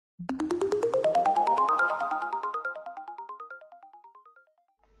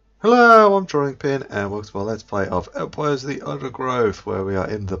Hello, I'm Drawing Pin and welcome to my Let's Play of Empires: The Undergrowth, where we are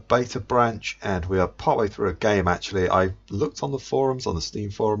in the beta branch and we are partway through a game. Actually, I looked on the forums, on the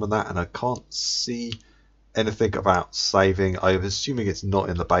Steam forum and that, and I can't see anything about saving. I'm assuming it's not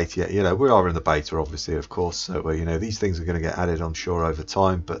in the beta yet. You know, we are in the beta obviously, of course, so you know, these things are going to get added, I'm sure, over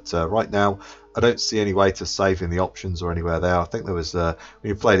time, but right now I don't see any way to save in the options or anywhere there. I think there was when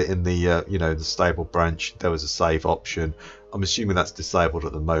you played it in the you know, the stable branch, there was a save option. I'm assuming that's disabled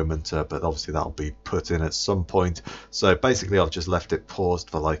at the moment, but obviously that'll be put in at some point. So basically I've just left it paused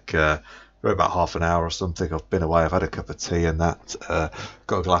for like for about half an hour or something. I've been away, I've had a cup of tea and that,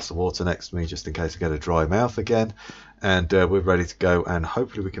 got a glass of water next to me just in case I get a dry mouth again, and we're ready to go, and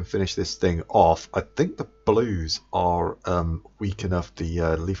hopefully we can finish this thing off. I think the blues are weak enough,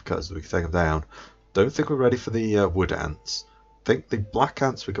 the leaf cutters, that we can take them down. Don't think we're ready for the wood ants. I think the black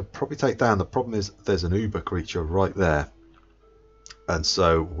ants we could probably take down. The problem is there's an uber creature right there, and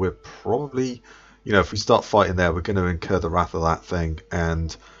so we're probably, you know, if we start fighting there, we're going to incur the wrath of that thing,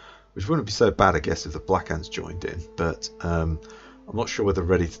 and which wouldn't be so bad, I guess, if the black ants joined in. But I'm not sure whether they're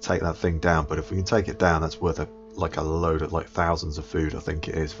ready to take that thing down. But if we can take it down, that's worth like a load of, like, thousands of food, I think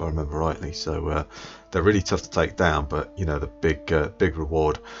it is, if I remember rightly. So they're really tough to take down, but you know, the big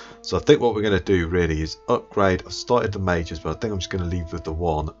reward. So I think what we're going to do really is upgrade. I've started the majors, but I think I'm just going to leave with the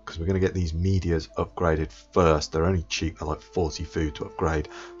one, because we're going to get these medias upgraded first. They're only cheap, they're like 40 food to upgrade.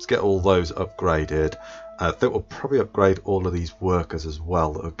 Let's get all those upgraded. I think we'll probably upgrade all of these workers as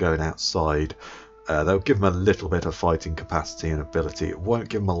well that are going outside. They'll give them a little bit of fighting capacity and ability. It won't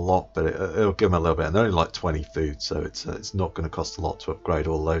give them a lot, but it'll give them a little bit. And they're only like 20 food, so it's not going to cost a lot to upgrade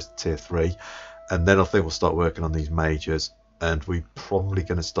all those to tier 3. And then I think we'll start working on these majors, and we're probably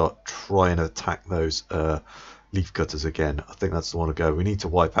going to start trying to attack those leaf cutters again. I think that's the one to go. We need to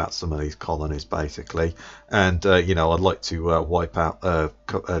wipe out some of these colonies basically, and you know, I'd like to wipe out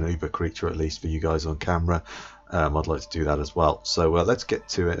an uber creature at least for you guys on camera. I'd like to do that as well. So let's get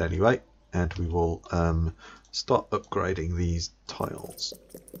to it anyway, and we will start upgrading these tiles.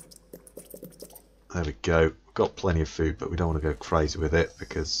 There we go. We've got plenty of food, but we don't want to go crazy with it,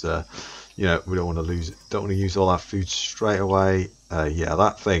 because you know, we don't want to lose it. Don't want to use all our food straight away. Yeah,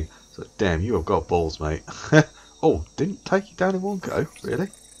 that thing. So, damn, you have got balls, mate. Oh, didn't take you down in one go, really?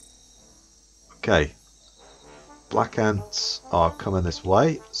 Okay. Black ants are coming this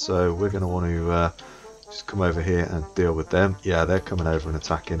way, so we're going to want to just come over here and deal with them. Yeah, they're coming over and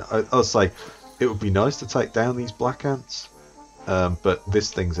attacking. I'll say it would be nice to take down these black ants, but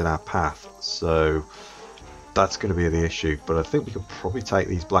this thing's in our path, so that's going to be the issue. But I think we could probably take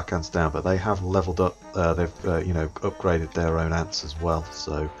these black ants down, but they have leveled up. They've you know, upgraded their own ants as well,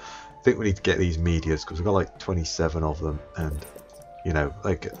 so I think we need to get these medias, because we've got like 27 of them, and you know,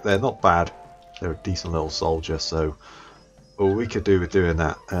 like, they're not bad. They're a decent little soldier, so all we could do with doing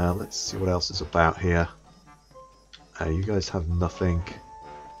that. Let's see what else is about here. You guys have nothing.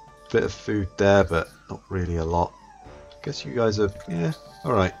 Bit of food there, but not really a lot. I guess you guys are, yeah,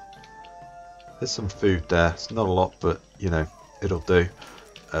 alright. There's some food there. It's not a lot, but you know, it'll do.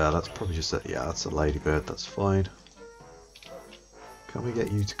 That's probably just a, yeah, that's a ladybird, that's fine. Can we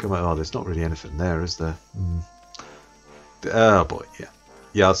get you to come out? Oh, there's not really anything there, is there? Oh boy, yeah.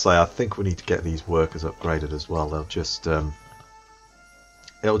 Yeah, I'd say I think we need to get these workers upgraded as well. They'll just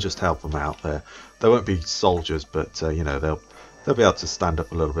it'll just help them out there. They won't be soldiers, but you know, they'll be able to stand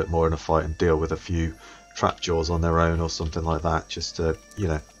up a little bit more in a fight and deal with a few trap jaws on their own or something like that. Just you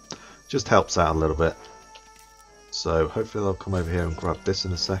know, just helps out a little bit. So hopefully they'll come over here and grab this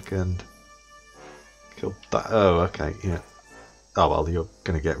in a second. Kill that. Oh, okay, yeah. Oh well, you're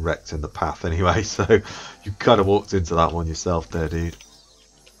going to get wrecked in the path anyway, so you kind of walked into that one yourself there, dude.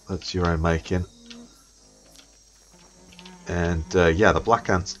 That's your own making. And yeah, the black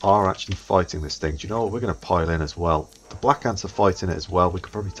ants are actually fighting this thing. Do you know what? We're going to pile in as well. The black ants are fighting it as well. We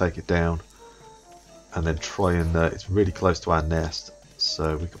could probably take it down and then try and... it's really close to our nest,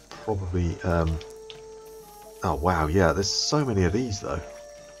 so we could probably... oh wow, yeah, there's so many of these though.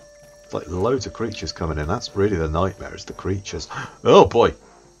 Like loads of creatures coming in. That's really the nightmare, is the creatures. Oh boy.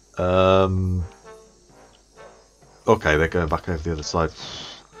 Okay, they're going back over the other side.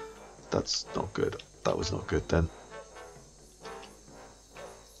 That's not good. That was not good then.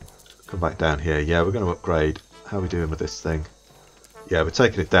 Come back down here. Yeah, we're going to upgrade. How are we doing with this thing? Yeah, we're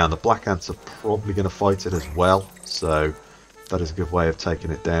taking it down. The black ants are probably going to fight it as well, so that is a good way of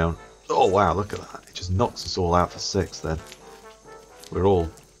taking it down. Oh wow, look at that. It just knocks us all out for 6 then. We're all...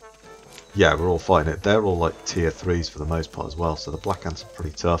 yeah, we're all fighting it. They're all like tier 3s for the most part as well, so the black ants are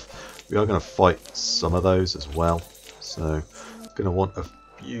pretty tough. We are going to fight some of those as well, so going to want a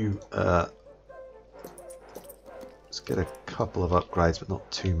few. Let's get a couple of upgrades, but not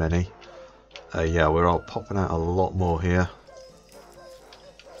too many. Yeah, we're all popping out a lot more here.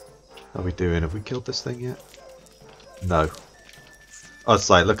 How are we doing? Have we killed this thing yet? No. I'd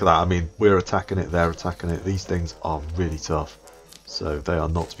say, look at that. I mean, we're attacking it, they're attacking it. These things are really tough. So they are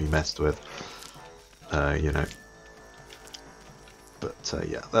not to be messed with. You know. But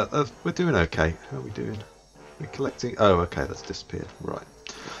yeah, we're doing okay. How are we doing? We're collecting. Oh, okay, that's disappeared. Right.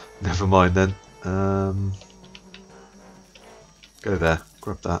 Never mind then. Go there.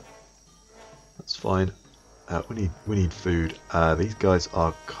 Grab that. That's fine. We need food. These guys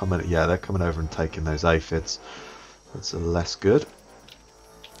are coming. Yeah, they're coming over and taking those aphids. That's less good.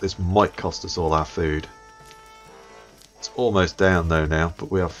 This might cost us all our food. It's almost down though now,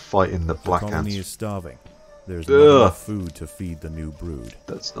 but we are fighting the black ants. The colony is starving. There's not enough food to feed the new brood.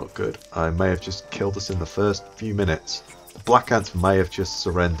 That's not good. I may have just killed us in the first few minutes. The black ants may have just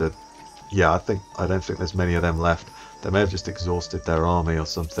surrendered. Yeah, I don't think there's many of them left. They may have just exhausted their army or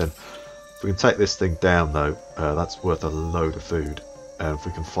something. If we can take this thing down though, that's worth a load of food. And if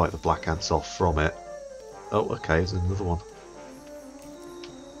we can fight the black ants off from it. Oh, okay, there's another one.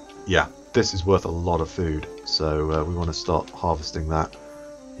 Yeah, this is worth a lot of food, so we want to start harvesting that.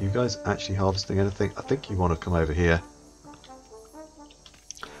 Are you guys actually harvesting anything? I think you want to come over here.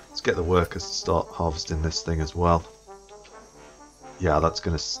 Let's get the workers to start harvesting this thing as well. Yeah, that's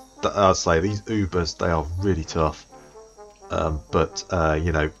going to... I'll say, these Ubers, they are really tough. But,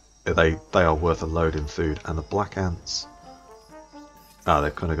 you know, they are worth a load in food. And the black ants... Ah,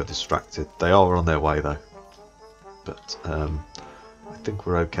 they've kind of got distracted. They are on their way, though. But, I think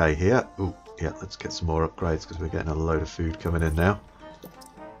we're okay here. Ooh, yeah, let's get some more upgrades because we're getting a load of food coming in now.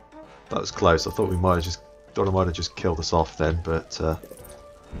 That was close. I thought I might have just killed us off then, but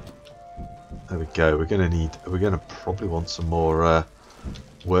there we go. We're gonna probably want some more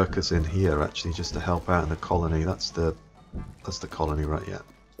workers in here actually, just to help out in the colony. That's the colony, right? Yeah.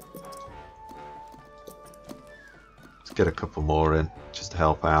 Let's get a couple more in just to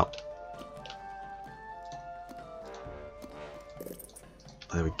help out.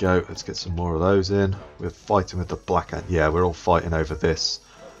 There we go. Let's get some more of those in. We're fighting with the black ant. Yeah, we're all fighting over this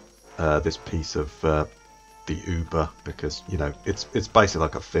this piece of the Uber because, you know, it's basically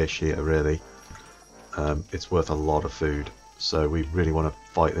like a fish here, really. It's worth a lot of food, so we really want to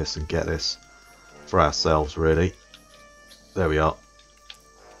fight this and get this for ourselves, really. There we are.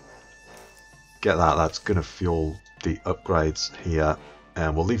 Get that. That's going to fuel the upgrades here,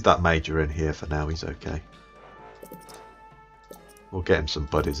 and we'll leave that major in here for now. He's okay. We'll get him some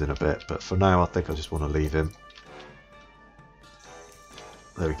buddies in a bit, but for now I think I just want to leave him.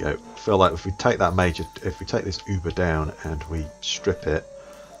 There we go. I feel like if we take that major, if we take this Uber down and we strip it,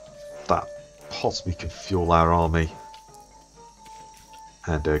 that possibly can fuel our army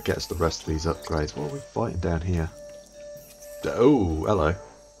and get us the rest of these upgrades. What are we fighting down here? Oh, hello.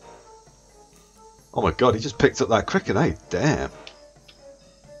 Oh my god, he just picked up that cricket, eh? Damn.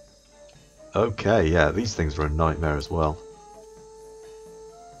 Okay, yeah, these things are a nightmare as well.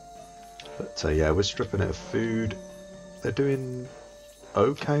 But yeah, we're stripping it of food. They're doing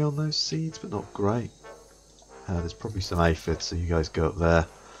okay on those seeds, but not great. There's probably some aphids, so you guys go up there.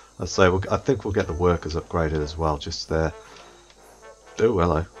 I think we'll get the workers upgraded as well, just there. Oh,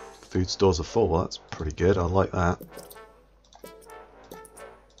 hello. Food stores are full. Well, that's pretty good. I like that.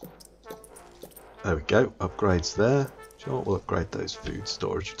 There we go. Upgrades there. Do you know what? We'll upgrade those food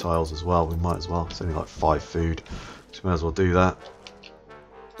storage tiles as well. We might as well. It's only like 5 food. So we might as well do that.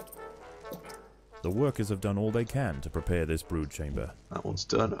 The workers have done all they can to prepare this brood chamber. That one's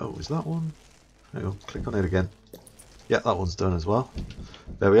done. Oh, is that one? Hang on, click on it again. Yeah, that one's done as well.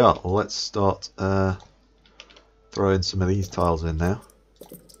 There we are. Well, let's start throwing some of these tiles in now.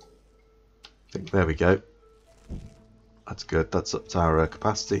 I think there we go. That's good. That's up to our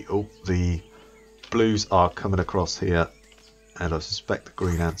capacity. Oh, the blues are coming across here, and I suspect the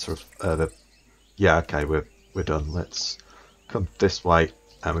green ants are. Yeah, okay, we're done. Let's come this way.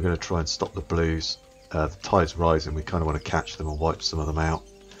 And we're going to try and stop the blues. The tide's rising. We kind of want to catch them and wipe some of them out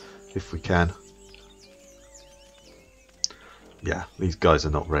if we can. Yeah, these guys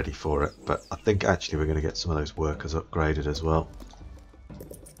are not ready for it, but I think actually we're going to get some of those workers upgraded as well.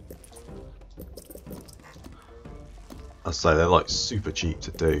 I say they're like super cheap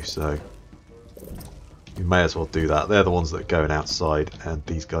to do, so you may as well do that. They're the ones that are going outside, and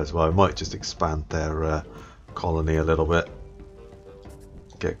these guys, well, I might just expand their colony a little bit.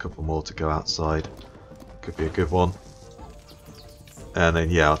 Get a couple more to go outside. Could be a good one. And then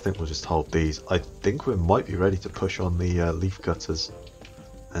yeah, I think we'll just hold these. I think we might be ready to push on the leaf cutters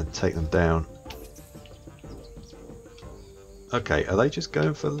and take them down. Okay, are they just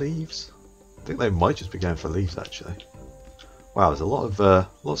going for leaves? I think they might just be going for leaves actually. Wow, there's a lot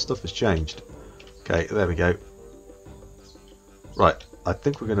of stuff has changed. Okay, there we go. Right, I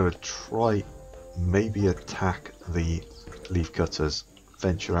think we're going to try maybe attack the leaf cutters.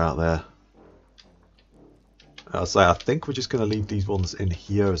 Venture out there. I'll say I think we're just going to leave these ones in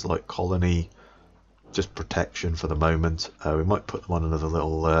here as like colony, just protection for the moment. We might put them on another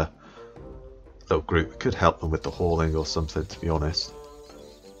little group. We could help them with the hauling or something, to be honest.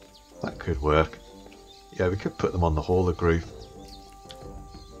 That could work. Yeah, we could put them on the hauler group.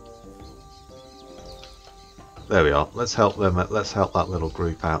 There we are. Let's help them. Let's help that little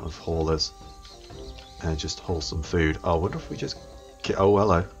group out of haulers and just haul some food. Oh, I wonder if we just... Oh,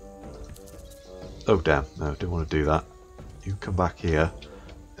 hello. Oh, damn. No, didn't want to do that. You come back here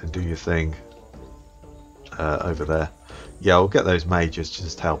and do your thing over there. Yeah, we'll get those mages to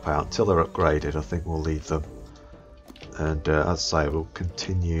just help out. Until they're upgraded, I think we'll leave them. And as I say, we'll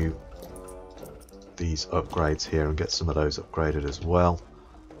continue these upgrades here and get some of those upgraded as well.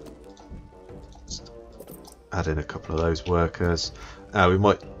 Just add in a couple of those workers. We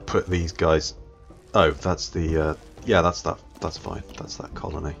might put these guys... Oh, that's the... yeah, that's that. That's fine. That's that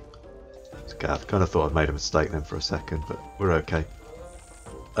colony. Okay, I kind of thought I'd made a mistake then for a second, but we're okay.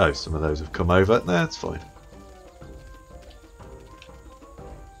 Oh, some of those have come over. No, that's fine.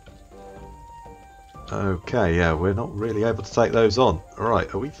 Okay, yeah, we're not really able to take those on.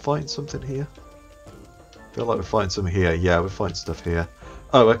 Alright, are we fighting something here? I feel like we're fighting something here. Yeah, we're fighting stuff here.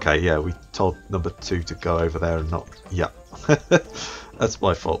 Oh, okay, yeah, we told number 2 to go over there and not... Yeah, that's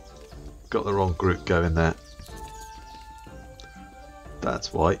my fault. Got the wrong group going there.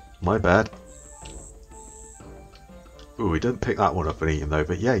 That's why. My bad. Ooh, we didn't pick that one up and eat him though,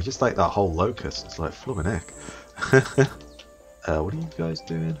 but yeah, you just ate that whole locust. It's like flumming heck. What are you guys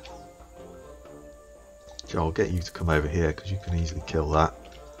doing? I'll get you to come over here because you can easily kill that.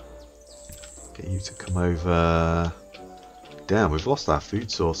 Get you to come over. Damn, we've lost our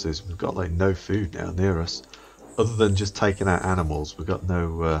food sources. We've got like no food now near us. Other than just taking out animals, we've got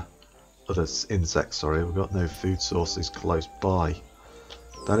no other insects, sorry. We've got no food sources close by.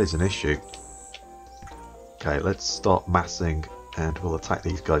 That is an issue. Okay, let's start massing and we'll attack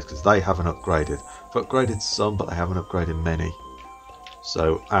these guys because they haven't upgraded. We've upgraded some, but they haven't upgraded many.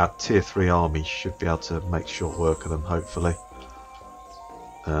 So our tier 3 army should be able to make short work of them, hopefully.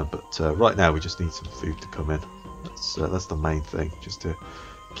 But right now we just need some food to come in. That's the main thing, just to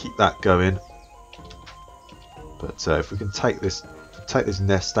keep that going. But if we can take this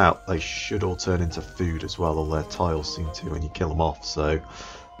nest out, they should all turn into food as well. All their tiles seem to when you kill them off, so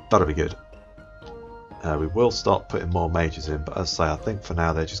that'll be good. We will start putting more mages in, but as I say, I think for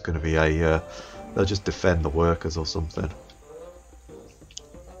now they're just going to be they'll just defend the workers or something.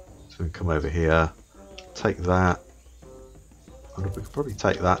 So we can come over here, take that. I wonder if we could probably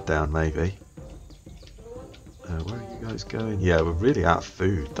take that down, maybe. Where are you guys going? Yeah, we're really out of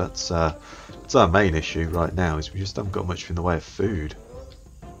food. That's our main issue right now, is we just haven't got much in the way of food.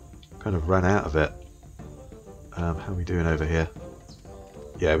 Kind of ran out of it. How are we doing over here?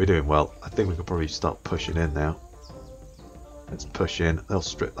 Yeah, we're doing well. I think we could probably start pushing in now. Let's push in. They'll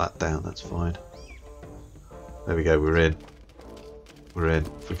strip that down, that's fine. There we go, we're in. We're in.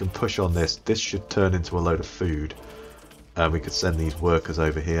 If we can push on this, this should turn into a load of food. We could send these workers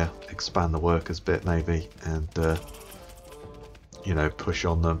over here, expand the workers bit maybe, and you know, push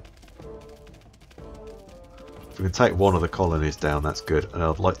on them. If we can take one of the colonies down, that's good. And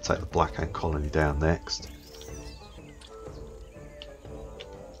I'd like to take the Black Ant colony down next.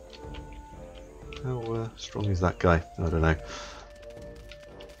 How strong is that guy? I don't know.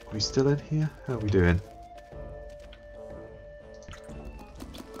 Are we still in here? How are we doing?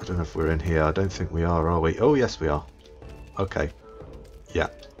 I don't know if we're in here. I don't think we are we? Oh, yes, we are. Okay. Yeah.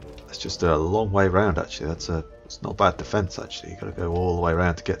 That's just a long way round, actually. It's not a bad defense, actually. You've got to go all the way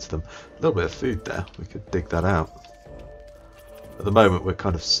around to get to them. A little bit of food there. We could dig that out. At the moment, we're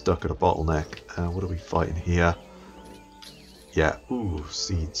kind of stuck at a bottleneck. What are we fighting here? Yeah. Ooh,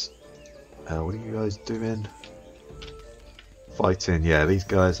 seeds. What are you guys doing? Fighting. Yeah, these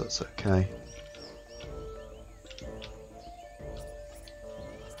guys, that's okay.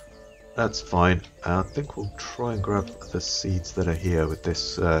 That's fine. I think we'll try and grab the seeds that are here with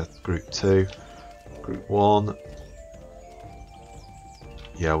this group 2. Group 1.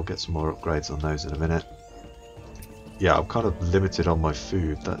 Yeah, we'll get some more upgrades on those in a minute. Yeah, I'm kind of limited on my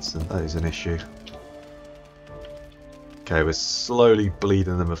food. That is an issue. Okay, we're slowly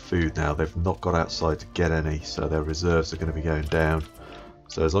bleeding them of food now. They've not got outside to get any, so their reserves are going to be going down.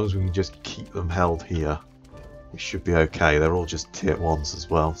 So as long as we can just keep them held here, we should be okay. They're all just tier 1s as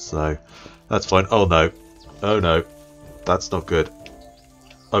well, so that's fine. Oh no. Oh no. That's not good.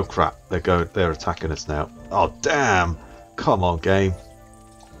 Oh crap, they're attacking us now. Oh damn! Come on, game.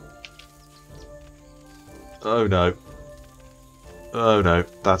 Oh no. Oh no,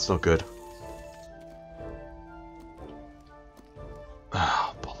 that's not good.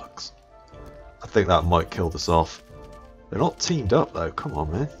 Ah, bollocks. I think that might kill us off. They're not teamed up though, come on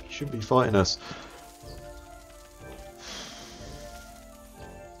man. You shouldn't be fighting us.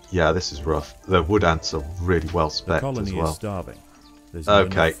 Yeah, this is rough. The wood ants are really well spec'd as well. Is starving. There's not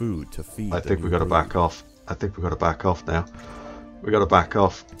enough food to feed. I think we've got to back off. I think we've got to back off now. We've got to back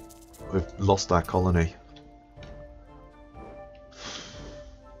off. We've lost our colony.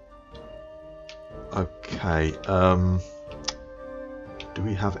 Okay, do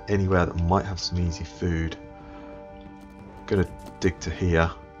we have anywhere that might have some easy food? Gonna dig to here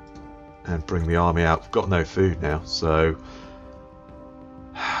and bring the army out. We've got no food now, so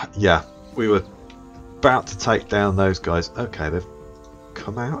yeah, we were about to take down those guys. Okay, they've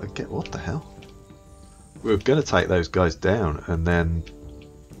come out again. What the hell? We were gonna take those guys down and then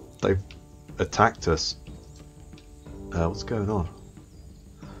they've attacked us. What's going on?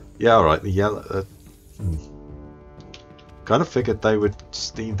 Yeah, alright, the yellow... Kind of figured they would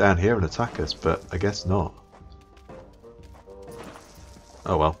steam down here and attack us, but I guess not.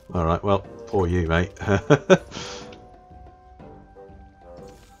 Oh well, alright, well, poor you, mate.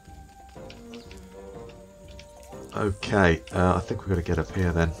 Okay, I think we've got to get up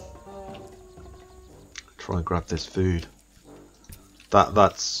here then. Try and grab this food.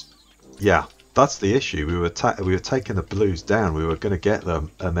 That's... yeah. That's the issue. We were taking the blues down. We were going to get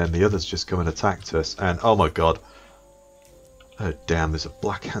them, and then the others just come and attacked us. And oh my god! Oh damn! There's a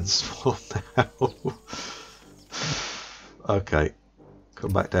black hand swarm now. Okay,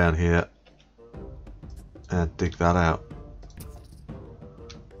 come back down here and dig that out.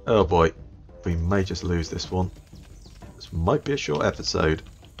 Oh boy, we may just lose this one. This might be a short episode.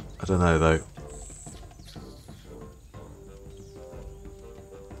 I don't know though.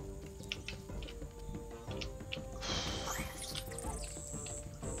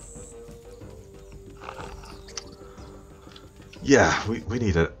 Yeah, we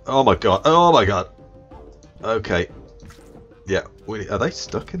need it. Oh my god. Oh my god. Okay. Yeah, are they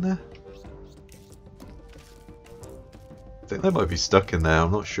stuck in there? I think they might be stuck in there,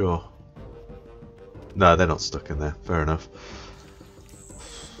 I'm not sure. No, they're not stuck in there. Fair enough.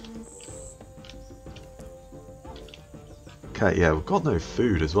 Okay, yeah, we've got no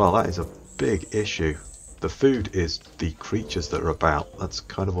food as well. That is a big issue. The food is the creatures that are about. That's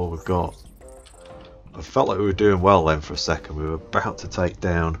kind of all we've got. I felt like we were doing well then for a second. We were about to take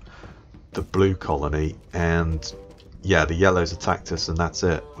down the blue colony and yeah, the yellows attacked us and that's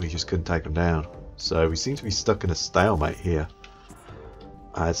it. We just couldn't take them down. So we seem to be stuck in a stalemate here.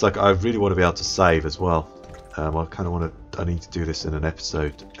 It's like I really want to be able to save as well. I kind of want to, I need to do this in an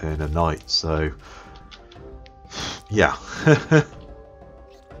episode in a night, so yeah.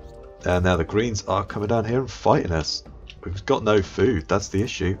 And now the greens are coming down here and fighting us. We've got no food, that's the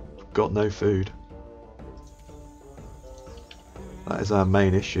issue. We've got no food. That is our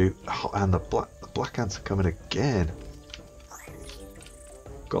main issue. Oh, and the black ants are coming again.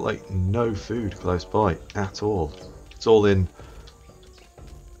 Got like no food close by at all. It's all in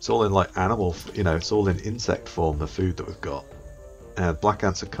like animal, you know, it's all in insect form, the food that we've got. And black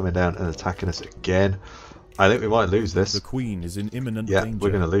ants are coming down and attacking us again. I think we might lose this. The queen is in imminent danger. Yeah,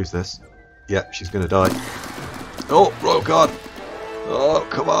 we're going to lose this. Yeah, she's going to die. Oh god. Oh,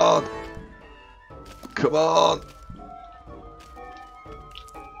 come on. Come on.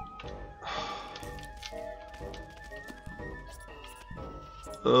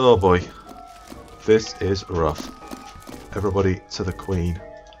 Oh boy, this is rough. Everybody to the queen.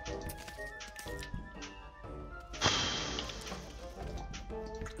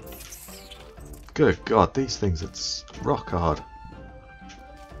 Good god, these things, it's rock hard.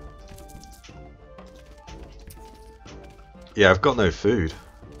 Yeah, I've got no food.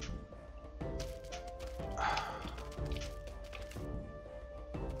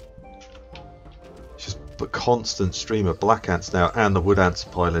 A constant stream of black ants now, and the wood ants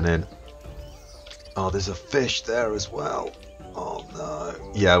piling in. Oh, there's a fish there as well. Oh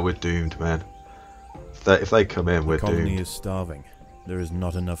no. Yeah, we're doomed, man. If they come in, we're doomed. The colony is starving. There is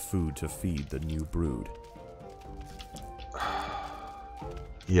not enough food to feed the new brood.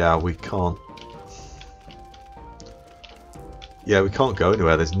 Yeah, we can't. Yeah, we can't go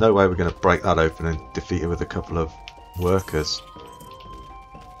anywhere. There's no way we're going to break that open and defeat it with a couple of workers.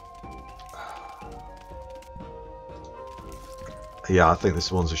 Yeah, I think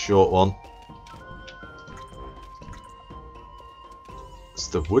this one's a short one.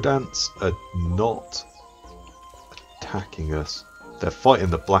 So the wood ants are not attacking us. They're fighting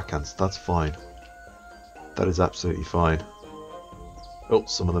the black ants, that's fine. That is absolutely fine. Oh,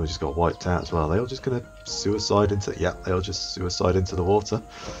 some of them just got wiped out as well. They all just going to suicide into... Yeah, they all just suicide into the water.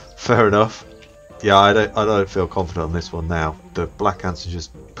 Fair enough. Yeah, I don't feel confident on this one now. The black ants are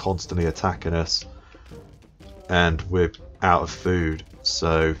just constantly attacking us. And we're out of food.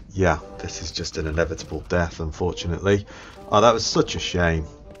 So, yeah, this is just an inevitable death, unfortunately. Oh, that was such a shame.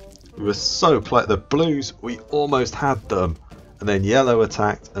 We were so the blues, we almost had them. And then yellow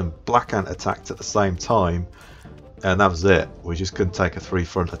attacked and black ant attacked at the same time. And that was it. We just couldn't take a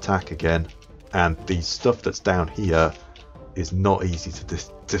three-front attack again. And the stuff that's down here is not easy to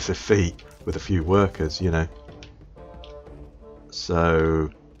defeat with a few workers, you know.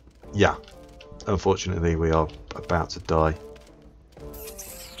 So, yeah. Unfortunately, we are about to die.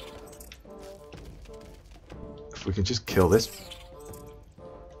 If we can just kill this.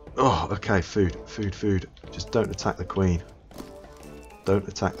 Oh, okay, food, food, food. Just don't attack the queen. Don't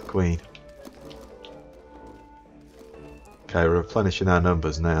attack the queen. Okay, we're replenishing our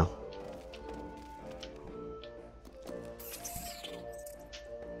numbers now.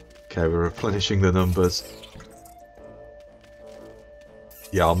 Okay, we're replenishing the numbers.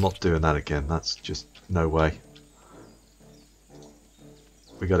 Yeah, I'm not doing that again. That's just no way.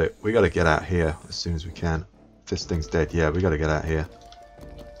 We gotta get out here as soon as we can. If this thing's dead, yeah, we gotta get out here.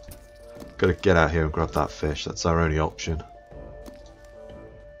 Gotta get out here and grab that fish. That's our only option.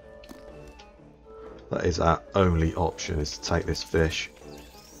 That is our only option, is to take this fish.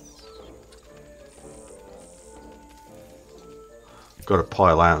 Got to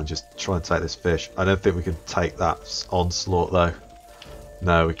pile out and just try and take this fish. I don't think we can take that onslaught though.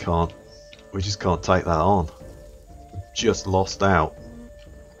 No, we can't. We just can't take that on. Just lost out.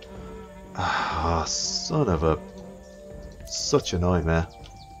 Ah, son of a... Such a nightmare.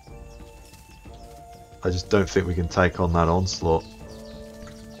 I just don't think we can take on that onslaught.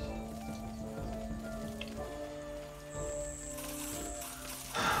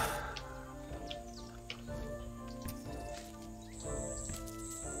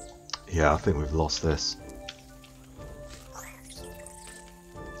 Yeah, I think we've lost this.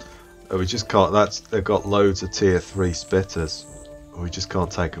 Oh, we just can't. They've got loads of tier 3 spitters. We just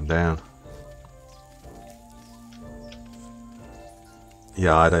can't take them down.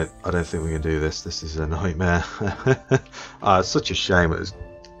 Yeah, I don't think we can do this. This is a nightmare. It's such a shame. It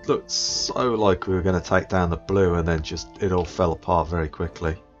looked so like we were going to take down the blue, and then just it all fell apart very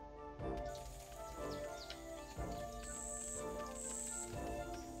quickly.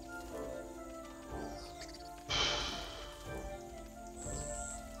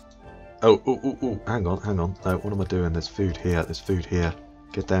 Oh, hang on. No, what am I doing? There's food here, there's food here.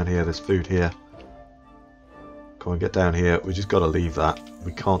 Get down here, there's food here. Come on, get down here. We just got to leave that.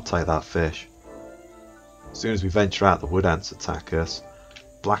 We can't take that fish. As soon as we venture out, the wood ants attack us.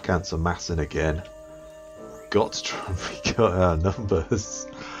 Black ants are massing again. Got to try and recut our numbers.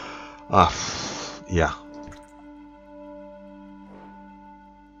 Yeah.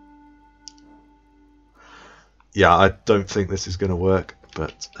 Yeah, I don't think this is going to work.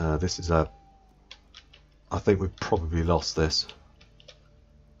 But this is a... I think we've probably lost this.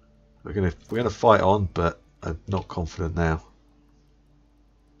 We're gonna fight on, but I'm not confident now.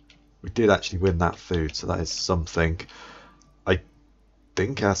 We did actually win that food, so that is something. I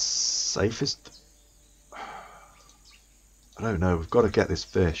think our safest... I don't know, we've got to get this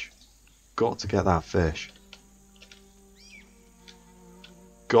fish. Got to get that fish.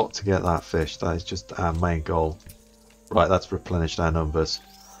 Got to get that fish. That is just our main goal. Right, that's replenished our numbers.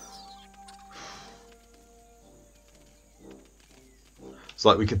 It's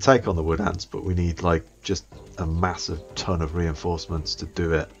like we can take on the wood ants, but we need like just a massive ton of reinforcements to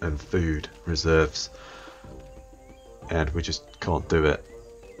do it, and food reserves. And we just can't do it.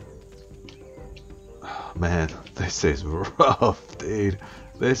 Oh, man, this is rough, dude.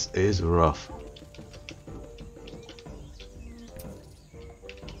 This is rough.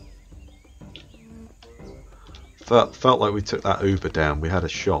 Felt like we took that Uber down. We had a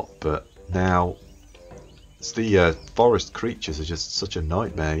shot, but now it's the forest creatures are just such a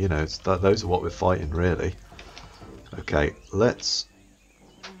nightmare. You know, those are what we're fighting, really. Okay, let's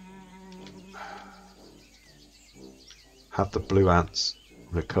have the blue ants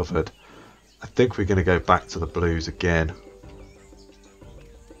recovered. I think we're going to go back to the blues again.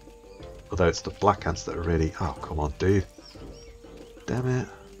 Although it's the black ants that are really... Oh, come on, dude. Damn it.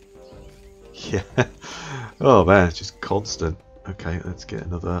 Yeah. Oh man, it's just constant. Okay, let's get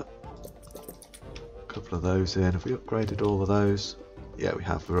another couple of those in. Have we upgraded all of those? Yeah, we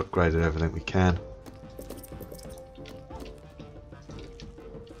have. We've upgraded everything we can.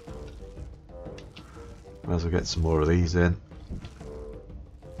 Might as well get some more of these in.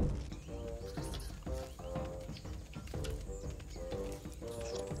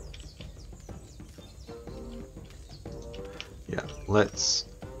 Yeah, let's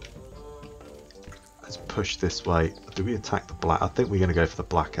push this way. Do we attack the black? I think we're going to go for the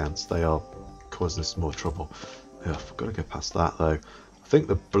black ants. They are causing us more trouble. Yeah, I've got to go past that though. I think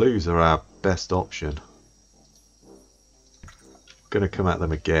the blues are our best option. Going to come at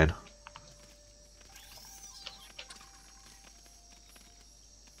them again.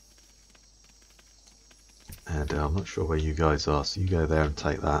 And I'm not sure where you guys are, so you go there and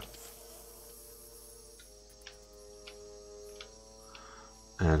take that.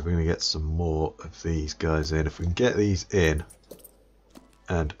 And we're going to get some more of these guys in. If we can get these in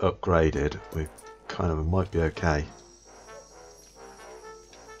and upgraded, we might be okay.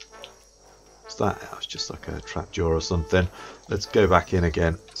 What's that? Oh, it's just like a trapdoor or something. Let's go back in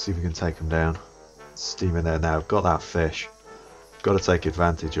again, see if we can take them down. Steam in there now. We've got that fish. Got to take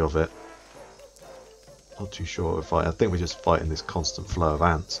advantage of it. Not too sure if I think we're just fighting this constant flow of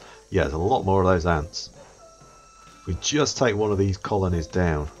ants. Yeah, there's a lot more of those ants. If we just take one of these colonies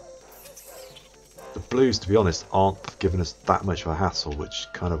down. The blues, to be honest, aren't giving us that much of a hassle, which is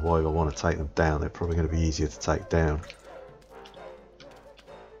kind of why I want to take them down. They're probably going to be easier to take down.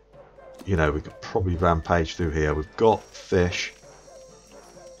 You know, we could probably rampage through here. We've got fish.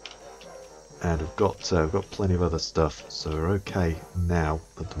 And we've got plenty of other stuff, so we're okay now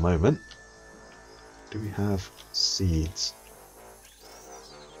at the moment. Do we have seeds?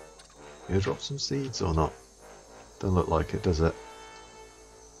 Can you drop some seeds or not? Don't look like it, does it?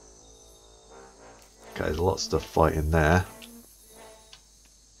 Okay, there's a lot of stuff fighting there.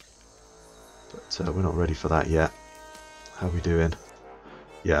 But we're not ready for that yet. How are we doing?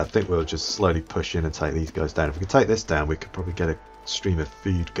 Yeah, I think we'll just slowly push in and take these guys down. If we can take this down, we could probably get a stream of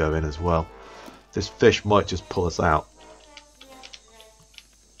food going as well. This fish might just pull us out.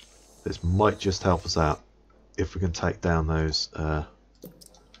 This might just help us out if we can take down those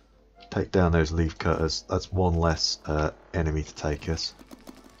leaf cutters. That's one less enemy to take us.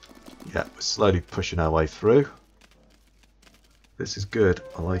 Yeah, we're slowly pushing our way through. This is good.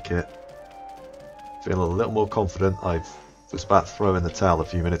 I like it. Feel a little more confident. I was about to throw in the towel a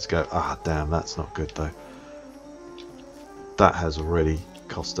few minutes ago. Ah, damn, that's not good though. That has really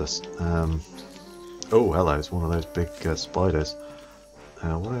cost us. Oh, hello, it's one of those big spiders.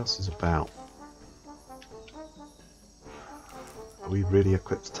 What else is about? Are we really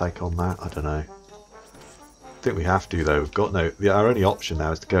equipped to take on that? I don't know. I think we have to though. We've got no... Our only option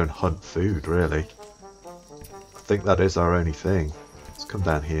now is to go and hunt food, really. I think that is our only thing. Let's come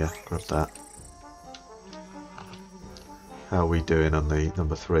down here, grab that. How are we doing on the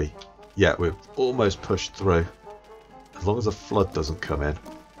number 3? Yeah, we've almost pushed through. As long as a flood doesn't come in.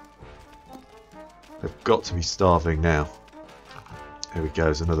 They've got to be starving now. Here we go,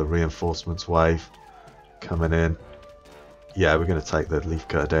 there's another reinforcements wave coming in. Yeah, we're going to take the leaf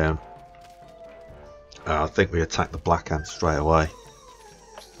cutter down. I think we attack the black ants straight away.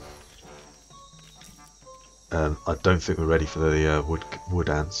 I don't think we're ready for the wood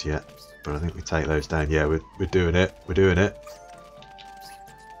ants yet, but I think we take those down. Yeah, we're doing it. We're doing it.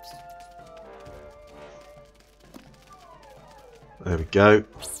 There we go.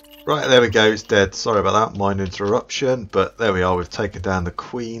 Right, there we go, it's dead. Sorry about that, minor interruption, but there we are, we've taken down the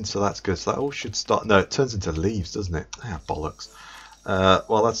queen, so that's good. So that all should start... No, it turns into leaves, doesn't it? Ah, bollocks.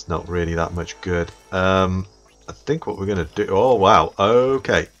 Well, that's not really that much good. I think what we're going to do... Oh, wow,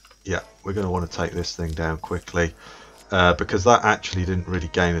 okay. Yeah, we're going to want to take this thing down quickly, because that actually didn't really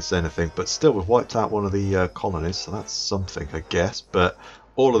gain us anything, but still, we've wiped out one of the colonies, so that's something, I guess, but...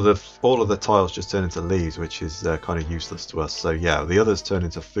 All of the tiles just turn into leaves, which is kind of useless to us. So yeah, the others turn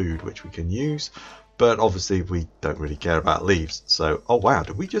into food, which we can use. But obviously we don't really care about leaves. So, oh wow,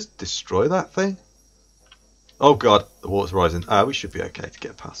 did we just destroy that thing? Oh god, the water's rising. We should be okay to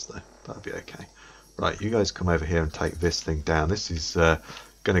get past though. That'll be okay. Right, you guys come over here and take this thing down. This is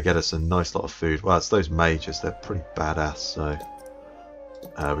going to get us a nice lot of food. Well, it's those mages. They're pretty badass. So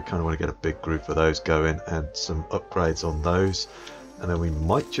we kind of want to get a big group of those going and some upgrades on those. And then we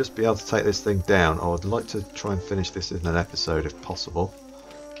might just be able to take this thing down. I would like to try and finish this in an episode if possible.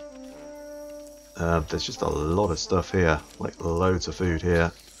 There's just a lot of stuff here. Like loads of food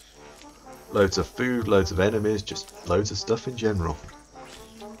here. Loads of food, loads of enemies, just loads of stuff in general.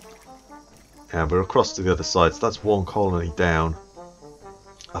 And we're across to the other side, so that's one colony down.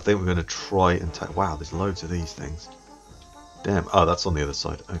 I think we're going to try and take... Wow, there's loads of these things. Damn. Oh, that's on the other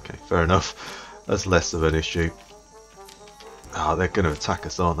side. Okay, fair enough. That's less of an issue. Oh, they're going to attack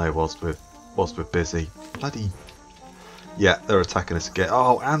us, aren't they, whilst we're busy. Bloody... Yeah, they're attacking us again.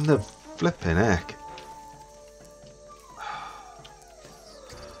 Oh, and the flipping heck.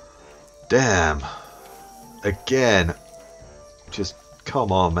 Damn. Again. Just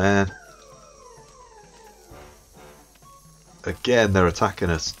come on, man. Again, they're attacking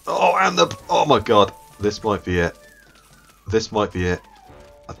us. Oh, and the... Oh my god. This might be it. This might be it.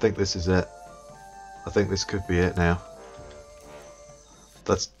 I think this is it. I think this could be it now.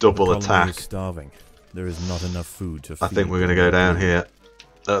 That's double attack. Is starving. There is not enough food to feed. I think we're going to go down here.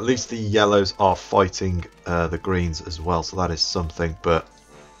 At least the yellows are fighting the greens as well, so that is something. But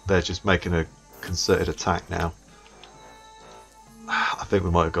they're just making a concerted attack now. I think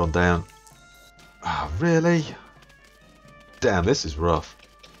we might have gone down. Oh, really? Damn, this is rough.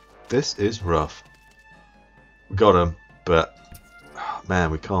 This is rough. We got him, but oh,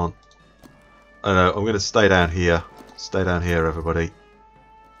 man, we can't. I don't know. I'm going to stay down here. Stay down here, everybody.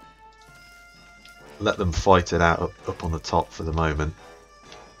 Let them fight it out up on the top for the moment.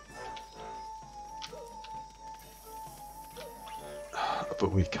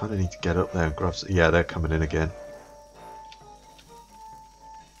 But we kind of need to get up there and grab some. Yeah, they're coming in again.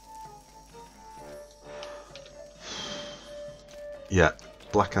 Yeah,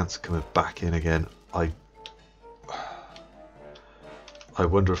 black ants are coming back in again. I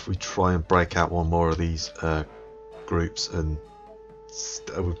wonder if we try and break out one more of these groups, and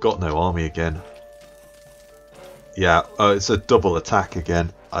we've got no army again. Yeah, it's a double attack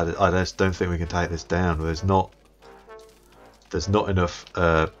again. I just don't think we can take this down. There's not enough.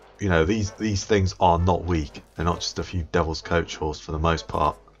 You know, these things are not weak. They're not just a few Devil's Coach horse for the most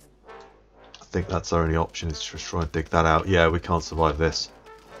part. I think that's our only option, is to try and dig that out. Yeah, we can't survive this.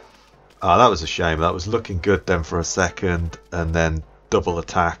 That was a shame. That was looking good then for a second, and then double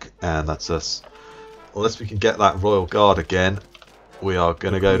attack, and that's us. Unless we can get that Royal Guard again, we are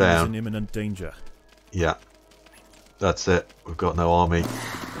going to go down. In imminent danger. Yeah, that's it. We've got no army.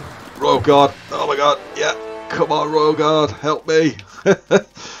 Royal Guard. Oh my god. Yeah, come on, Royal Guard, help me.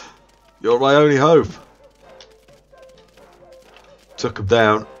 You're my only hope. Took them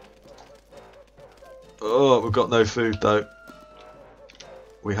down. Oh, we've got no food though.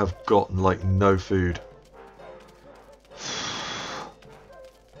 We have gotten like no food.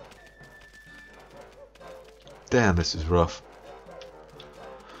 Damn, this is rough.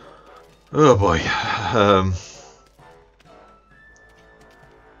 Oh boy.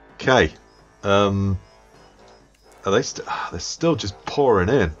 Okay. Are they they're still just pouring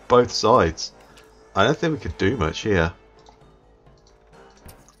in, both sides. I don't think we could do much here.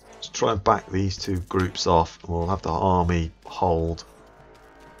 Let's try and back these two groups off. We'll have the army hold.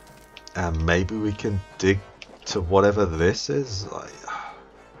 And maybe we can dig to whatever this is.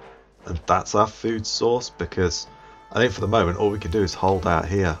 And that's our food source, because I think for the moment all we can do is hold out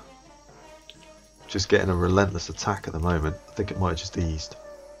here. Just getting a relentless attack at the moment. I think it might have just eased.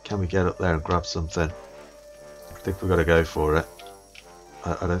 Can we get up there and grab something? I think we've got to go for it.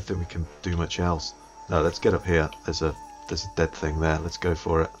 I don't think we can do much else. No, let's get up here. There's a dead thing there. Let's go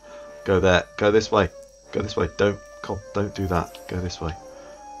for it. Go there. Go this way. Go this way. Don't do that. Go this way.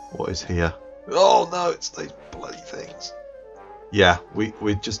 What is here? Oh no, it's these bloody things. Yeah,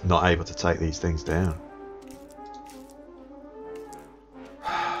 we're just not able to take these things down.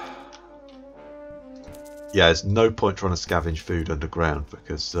 Yeah, there's no point trying to scavenge food underground,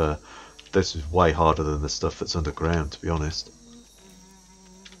 because this is way harder than the stuff that's underground, to be honest.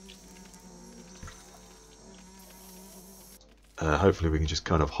 Hopefully we can just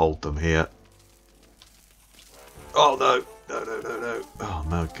kind of hold them here. Oh no! No, no, no, no. Oh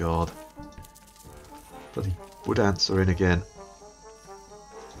my god. Bloody wood ants are in again.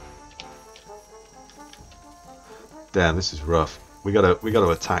 Damn, this is rough. We gotta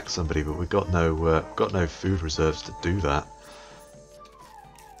attack somebody, but we've got no food reserves to do that.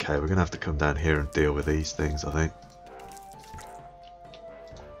 Okay, we're gonna have to come down here and deal with these things, I think.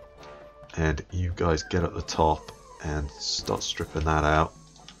 And you guys get up the top and start stripping that out.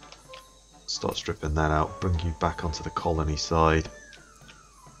 Start stripping that out. Bring you back onto the colony side.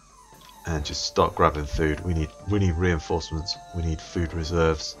 And just start grabbing food. We need reinforcements. We need food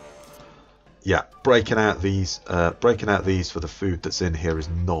reserves. Yeah, breaking out these for the food that's in here is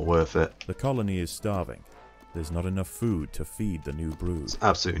not worth it. The colony is starving. There's not enough food to feed the new brood. It's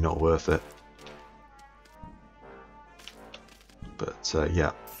absolutely not worth it. But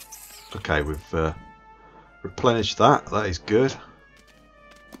yeah, okay, we've replenished that. That is good.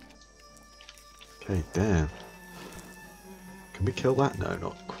 Okay, damn. Can we kill that? No,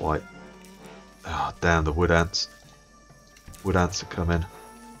 not quite. Oh, damn, the wood ants. Wood ants are coming.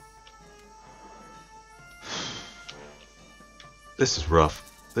 This is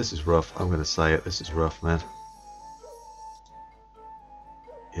rough. This is rough. I'm going to say it. This is rough, man.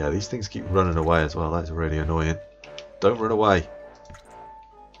 Yeah, these things keep running away as well. That's really annoying. Don't run away.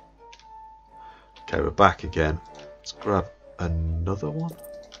 Okay, we're back again. Let's grab another one.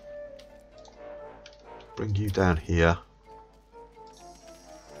 Bring you down here.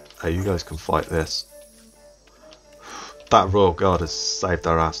 Hey, you guys can fight this. That Royal Guard has saved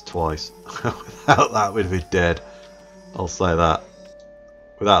our ass twice. Without that, we'd be dead. I'll say that.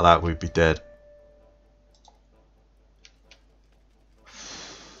 Without that, we'd be dead.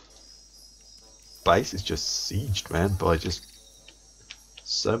 Base is just sieged, man, by just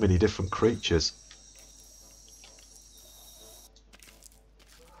so many different creatures.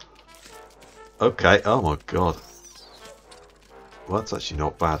 Okay, oh my god. Well, that's actually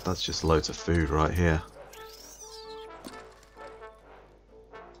not bad. That's just loads of food right here.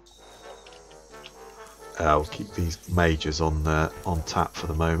 We'll keep these majors on tap for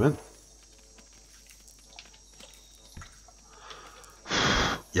the moment.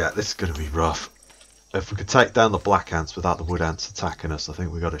 Yeah, this is going to be rough. If we could take down the black ants without the wood ants attacking us, I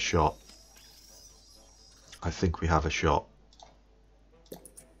think we got a shot. I think we have a shot.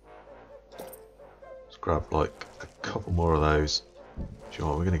 Let's grab like a couple more of those.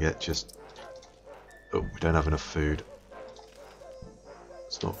 Sure, we're going to get just... Oh, we don't have enough food.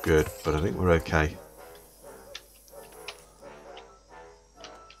 It's not good, but I think we're okay.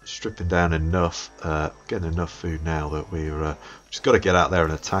 Stripping down enough, getting enough food now that we're just got to get out there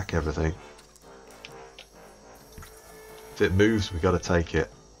and attack everything. If it moves, we got to take it.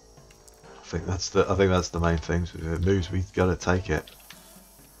 I think that's the main thing. If it moves, we got to take it.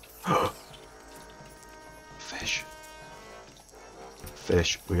 Fish,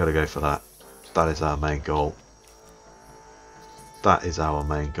 fish. We got to go for that. That is our main goal. That is our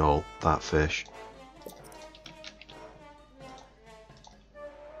main goal. That fish.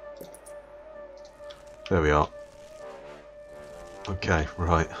 There we are. Okay,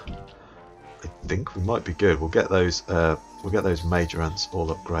 right. I think we might be good. We'll get those major ants all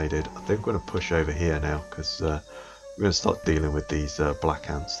upgraded. I think we're going to push over here now because we're going to start dealing with these black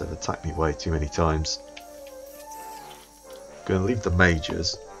ants. They've attacked me way too many times. Going to leave the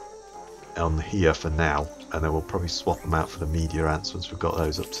majors on here for now, and then we'll probably swap them out for the meteor ants once we've got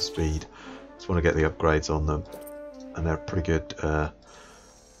those up to speed. Just want to get the upgrades on them, and they're pretty good.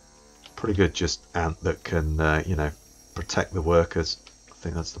 Pretty good just ant that can you know, protect the workers. I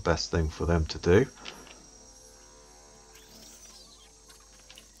think that's the best thing for them to do.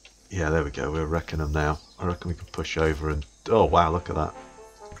 Yeah, there we go, we're wrecking them now. I reckon we can push over and... Oh wow, look at that.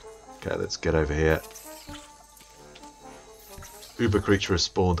 Okay, let's get over here. Uber creature has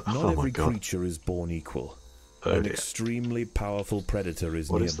spawned. Not Oh my every god. creature is born equal. Oh An dear. extremely powerful predator is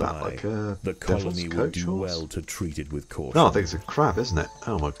What nearby. is that, like a The devil's colony would coach do horse? well to treat it with caution. No, I think it's a crab, isn't it?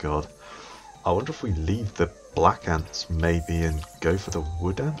 Oh my god. I wonder if we leave the black ants maybe and go for the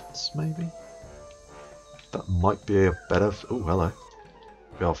wood ants maybe? That might be a better... Oh, hello.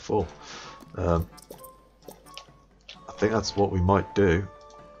 We are full. I think that's what we might do.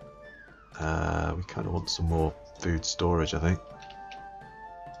 We kind of want some more food storage, I think.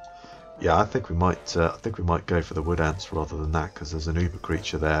 Yeah, I think we might go for the wood ants rather than that, because there's an uber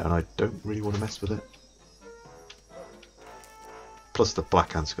creature there and I don't really want to mess with it. Plus the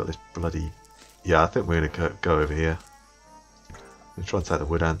black ants got this bloody... Yeah, I think we're going to go over here. We'll try and take the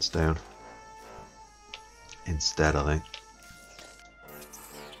wood ants down instead, I think.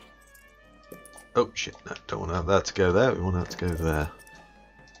 Oh shit, no, don't want to have that to go there, we want that to go there.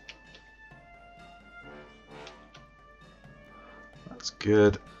 That's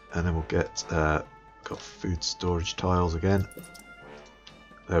good, and then we'll get, got food storage tiles again.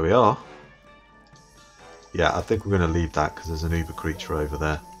 There we are. Yeah, I think we're going to leave that because there's an uber creature over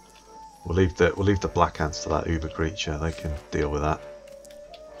there. We'll leave the black ants to that uber creature, they can deal with that.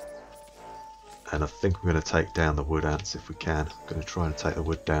 And I think we're going to take down the wood ants if we can. I'm going to try and take the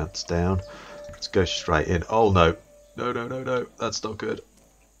wood ants down. Let's go straight in. Oh no. No, no, no, no. That's not good.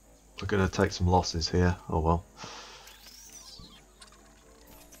 We're going to take some losses here. Oh well.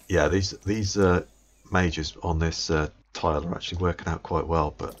 Yeah, these majors on this tile are actually working out quite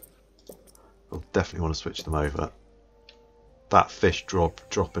well, but we'll definitely want to switch them over. That fish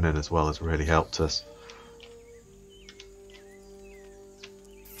dropping in as well has really helped us.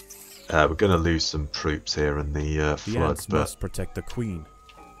 We're going to lose some troops here in the flood, ants must protect the queen.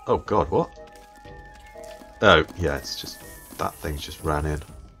 Oh god, what? Oh, yeah, it's just... That thing's just ran in.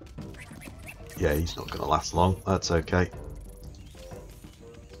 Yeah, he's not going to last long. That's okay.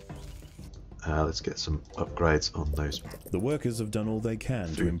 Let's get some upgrades on those. The workers have done all they can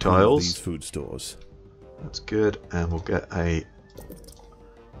to Food improve tiles. these food stores. That's good, and we'll get a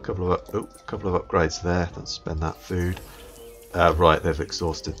couple of upgrades there. Let's spend that food. Right, they've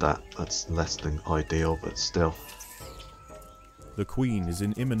exhausted that. That's less than ideal, but still. The queen is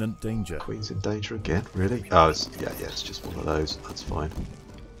in imminent danger. Queen's in danger again, really? Oh, yeah, it's just one of those. That's fine.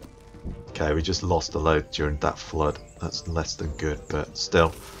 Okay, we just lost a load during that flood. That's less than good, but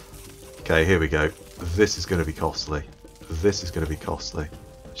still. Okay, here we go. This is going to be costly. This is going to be costly.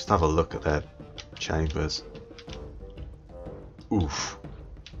 Just have a look at their chambers. Oof.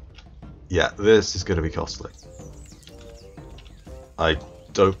 Yeah, this is going to be costly. I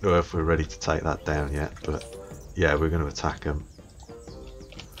don't know if we're ready to take that down yet, but yeah, we're going to attack them.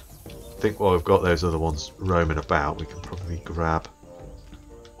 I think while we've got those other ones roaming about, we can probably grab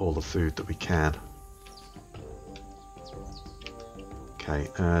all the food that we can. Okay,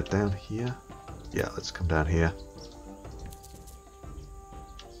 down here. Yeah, let's come down here.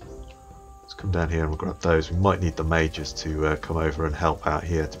 Let's come down here and we'll grab those. We might need the mages to come over and help out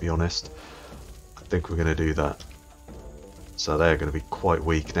here, to be honest. I think we're going to do that. So they're going to be quite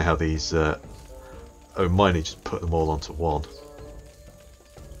weak now, these... oh, we might need to put them all onto one.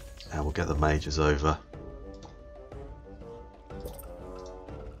 And we'll get the mages over.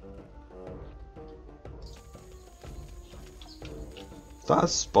 Is that a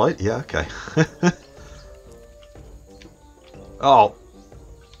spite? Yeah, okay. Oh!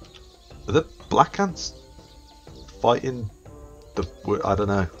 Are the black ants fighting the wood? I don't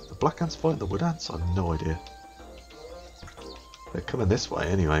know. The black ants fighting the wood ants? I have no idea. They're coming this way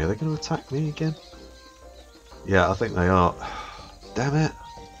anyway. Are they going to attack me again? Yeah, I think they are. Damn it.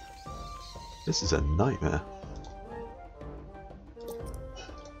 This is a nightmare.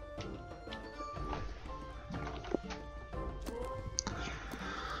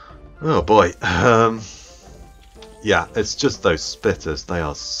 Oh boy. Yeah, it's just those spitters. They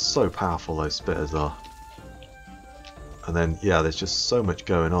are so powerful, those spitters are. And then, yeah, there's just so much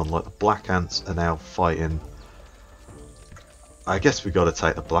going on. Like the black ants are now fighting. I guess we got to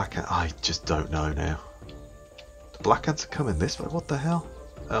take the black ant. I just don't know now. The black ants are coming this way. What the hell?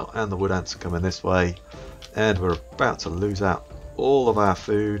 Oh, and the wood ants are coming this way. And we're about to lose out all of our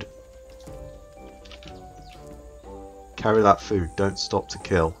food. Carry that food. Don't stop to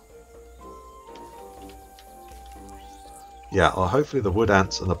kill. Yeah, well, hopefully the wood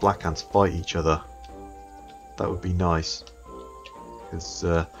ants and the black ants fight each other. That would be nice. Because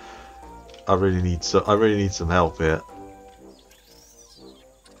I really need some help here.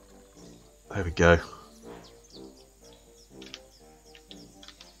 There we go.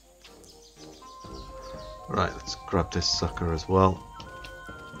 Right, let's grab this sucker as well.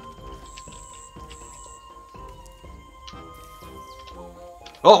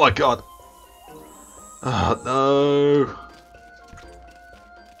 Oh my god! Oh no!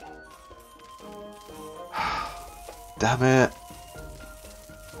 Damn it!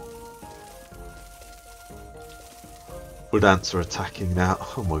 Wood ants are attacking now.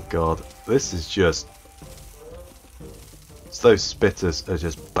 Oh my god, this is just... Those spitters are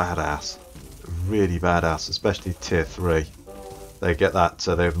just badass. Really badass, especially tier 3. They get that,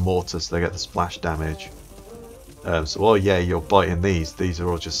 they have mortars, they get the splash damage. So while yeah, you're biting these are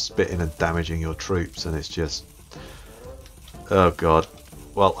all just spitting and damaging your troops, and it's just... Oh god.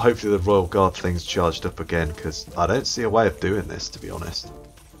 Well, hopefully the Royal Guard thing's charged up again, because I don't see a way of doing this, to be honest.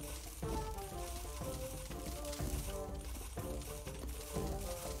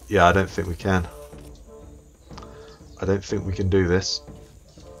 Yeah, I don't think we can. I don't think we can do this.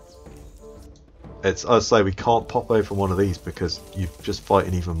 I'd say we can't pop over one of these because you're just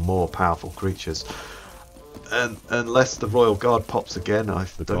fighting even more powerful creatures. And unless the Royal Guard pops again, I don't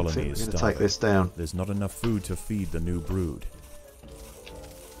think we're going to take this down. There's not enough food to feed the new brood.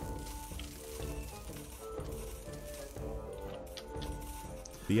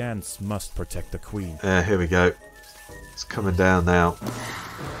 The ants must protect the queen. Here we go. It's coming down now.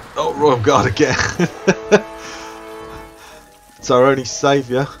 Oh, Royal Guard again. It's our only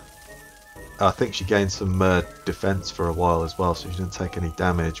saviour. I think she gained some defence for a while as well, so she didn't take any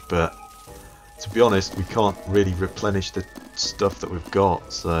damage, but to be honest, we can't really replenish the stuff that we've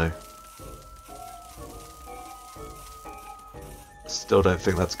got, so... Still don't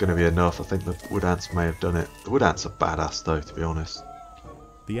think that's going to be enough. I think the wood ants may have done it. The wood ants are badass though, to be honest.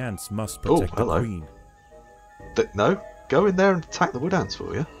 The ants must protect the queen. No, go in there and attack the wood ants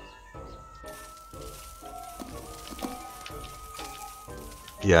for you.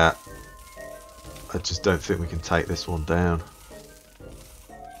 Yeah, I just don't think we can take this one down.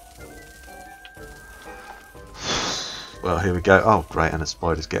 Well, here we go. Oh, great, and a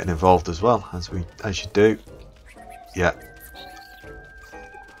spider's getting involved as well, as you do. Yeah.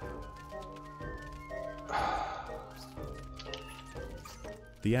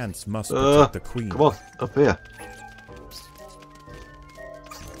 The ants must protect the queen. Come on, up here.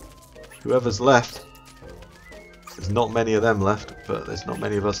 Whoever's left is not many of them left, but there's not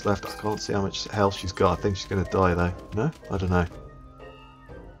many of us left. I can't see how much health she's got. I think she's going to die though. No? I don't know.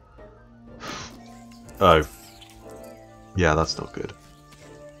 Oh. Yeah, that's not good.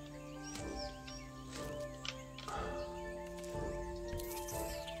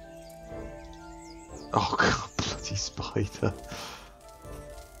 Oh god, bloody spider.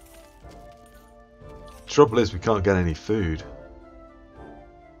 Trouble is we can't get any food.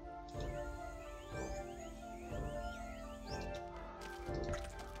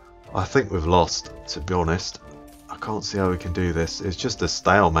 I think we've lost, to be honest. I can't see how we can do this. It's just a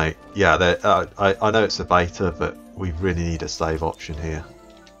stalemate. Yeah, I know it's a beta, but we really need a save option here.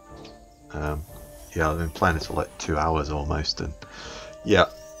 Yeah, I've been playing this for like 2 hours almost, and yeah,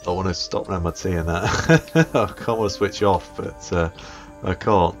 I want to stop MRT and that. I can't want to switch off, but I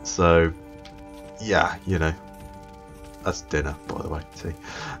can't. So yeah, you know, that's dinner, by the way, tea.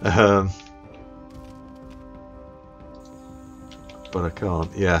 But I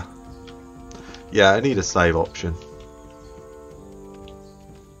can't. Yeah. Yeah, I need a save option.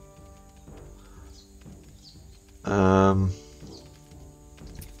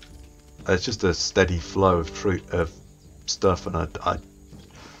 It's just a steady flow of stuff, and the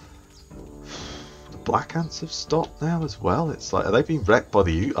black ants have stopped now as well. It's like, are they being wrecked by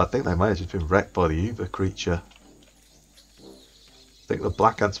the I think they might have just been wrecked by the Uber creature. I think the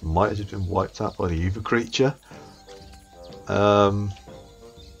black ants might have just been wiped out by the Uber creature. So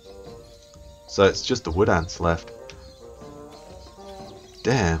it's just the wood ants left.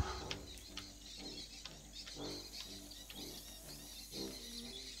 Damn.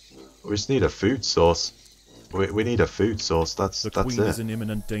 We just need a food source. We need a food source. That's it. The queen is in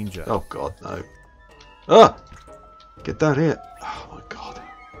imminent danger. Oh god, no. Ah! Get down here. Oh my god.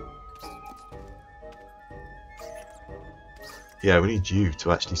 Yeah, we need you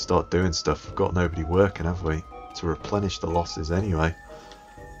to actually start doing stuff. We've got nobody working, have we? To replenish the losses anyway.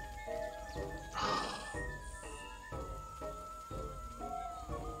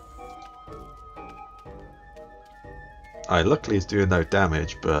 Alright, luckily it's doing no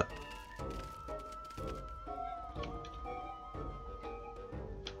damage, but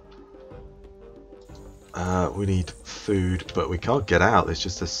we need food, but we can't get out. It's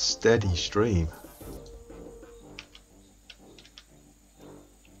just a steady stream.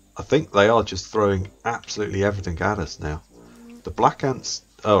 I think they are just throwing absolutely everything at us now. The black ants...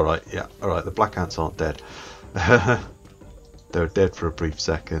 Oh, right, yeah. Alright, the black ants aren't dead. They were dead for a brief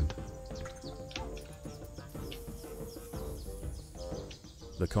second.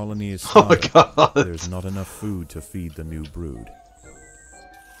 The colony is starving. Oh my god! There's not enough food to feed the new brood.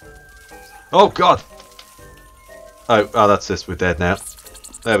 Oh god! Oh, that's this. We're dead now.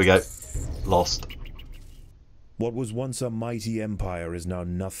 There we go. Lost. What was once a mighty empire is now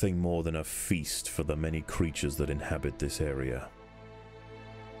nothing more than a feast for the many creatures that inhabit this area.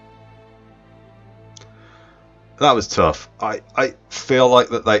 That was tough. I feel like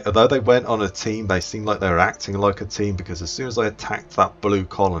that although they went on a team, they seemed like they were acting like a team, because as soon as I attacked that blue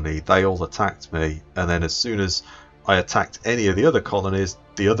colony, they all attacked me, and then as soon as I attacked any of the other colonies,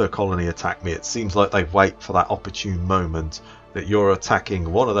 the other colony attacked me. It seems like they wait for that opportune moment that you're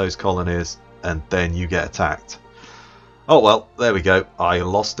attacking one of those colonies and then you get attacked. Oh well, there we go. I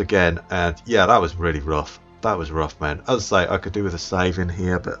lost again, and yeah, that was really rough. That was rough, man. As I say, I could do with a save in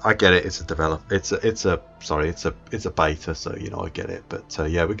here, but I get it. It's a beta, so you know I get it. But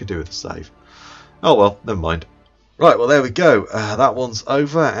yeah, we could do with a save. Oh well, never mind. Right, well there we go. That one's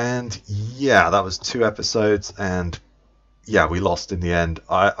over, and yeah, that was 2 episodes, and yeah, we lost in the end.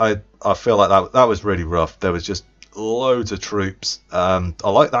 I feel like that was really rough. There was just loads of troops. I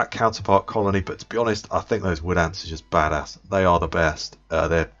like that counterpart colony, but to be honest, I think those wood ants are just badass. They are the best.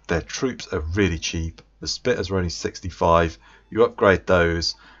 Their troops are really cheap. The spitters are only 65. You upgrade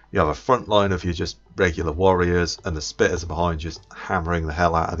those. You have a front line of your just regular warriors, and the spitters are behind just hammering the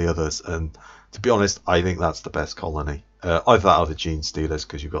hell out of the others. And to be honest, I think that's the best colony. Either that or the Gene Stealers,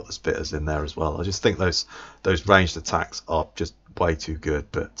 because you've got the spitters in there as well. I just think those ranged attacks are just way too good.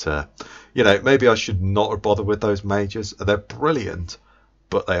 But you know, maybe I should not bother with those mages. They're brilliant,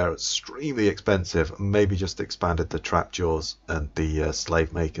 but they are extremely expensive. Maybe just expanded the trap jaws and the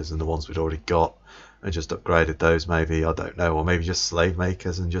slave makers and the ones we'd already got, and just upgraded those. Maybe, I don't know, or maybe just slave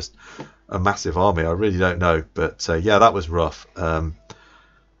makers and just a massive army. I really don't know. But yeah, that was rough.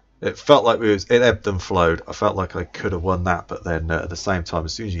 It felt like it ebbed and flowed. I felt like I could have won that, but then at the same time,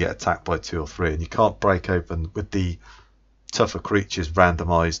 as soon as you get attacked by 2 or 3, and you can't break open with the tougher creatures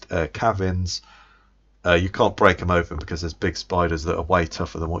randomized cavins, you can't break them open because there's big spiders that are way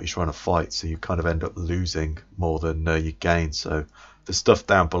tougher than what you're trying to fight, so you kind of end up losing more than you gain. So the stuff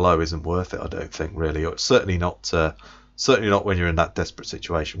down below isn't worth it, I don't think, really. Or certainly not when you're in that desperate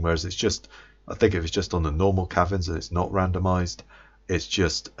situation. Whereas it's just, I think if it's just on the normal caverns and it's not randomized, it's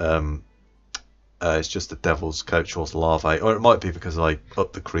just the Devil's Coach Horse larvae, or it might be because I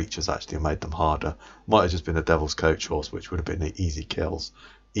upped the creatures actually and made them harder. Might have just been a Devil's Coach Horse, which would have been the easy kills,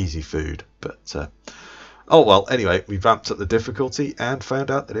 easy food. But oh well. Anyway, we ramped up the difficulty and found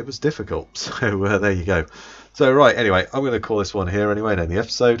out that it was difficult. So there you go. So right. Anyway, I'm going to call this one here anyway. In the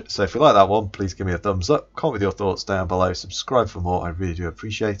episode. So if you like that one, please give me a thumbs up. Comment with your thoughts down below. Subscribe for more. I really do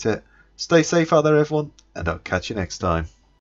appreciate it. Stay safe out there, everyone, and I'll catch you next time.